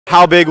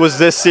How big was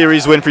this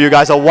series win for you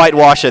guys? A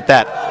whitewash at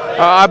that.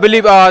 I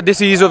believe this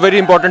series was very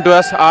important to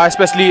us,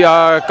 especially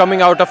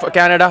coming out of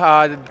Canada.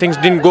 Things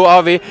didn't go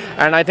our way,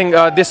 and I think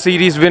this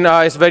series win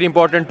is very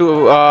important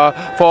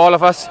for all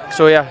of us.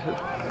 So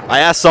yeah. I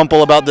asked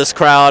Sampal about this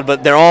crowd,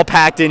 but they're all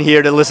packed in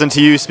here to listen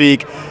to you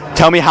speak.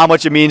 Tell me how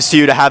much it means to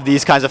you to have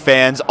these kinds of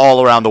fans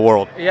all around the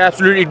world. Yeah,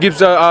 absolutely. It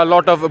gives a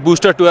lot of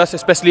booster to us,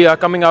 especially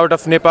coming out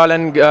of Nepal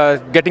and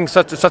getting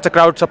such a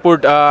crowd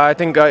support. I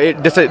think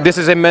this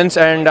is immense,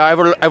 and I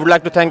would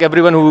like to thank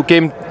everyone who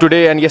came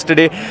today and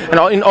yesterday and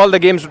in all the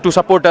games to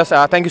support us.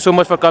 Thank you so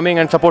much for coming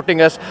and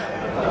supporting us.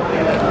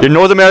 Your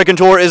North American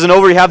tour isn't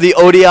over. You have the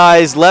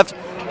ODIs left.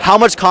 How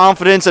much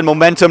confidence and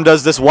momentum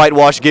does this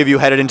whitewash give you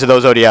headed into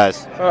those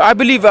ODIs? I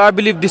believe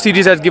this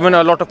series has given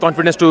a lot of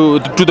confidence to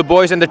the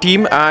boys and the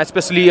team,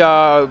 especially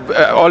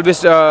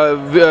always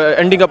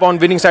ending up on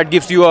winning side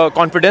gives you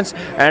confidence,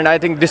 and I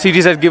think this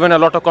series has given a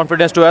lot of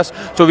confidence to us.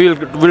 So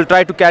we'll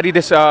try to carry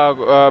this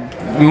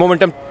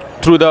momentum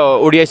through the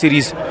ODI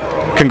series.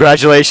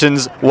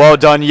 Congratulations, well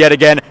done yet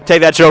again.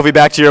 Take that trophy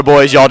back to your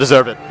boys. Y'all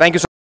deserve it. Thank you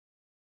so much.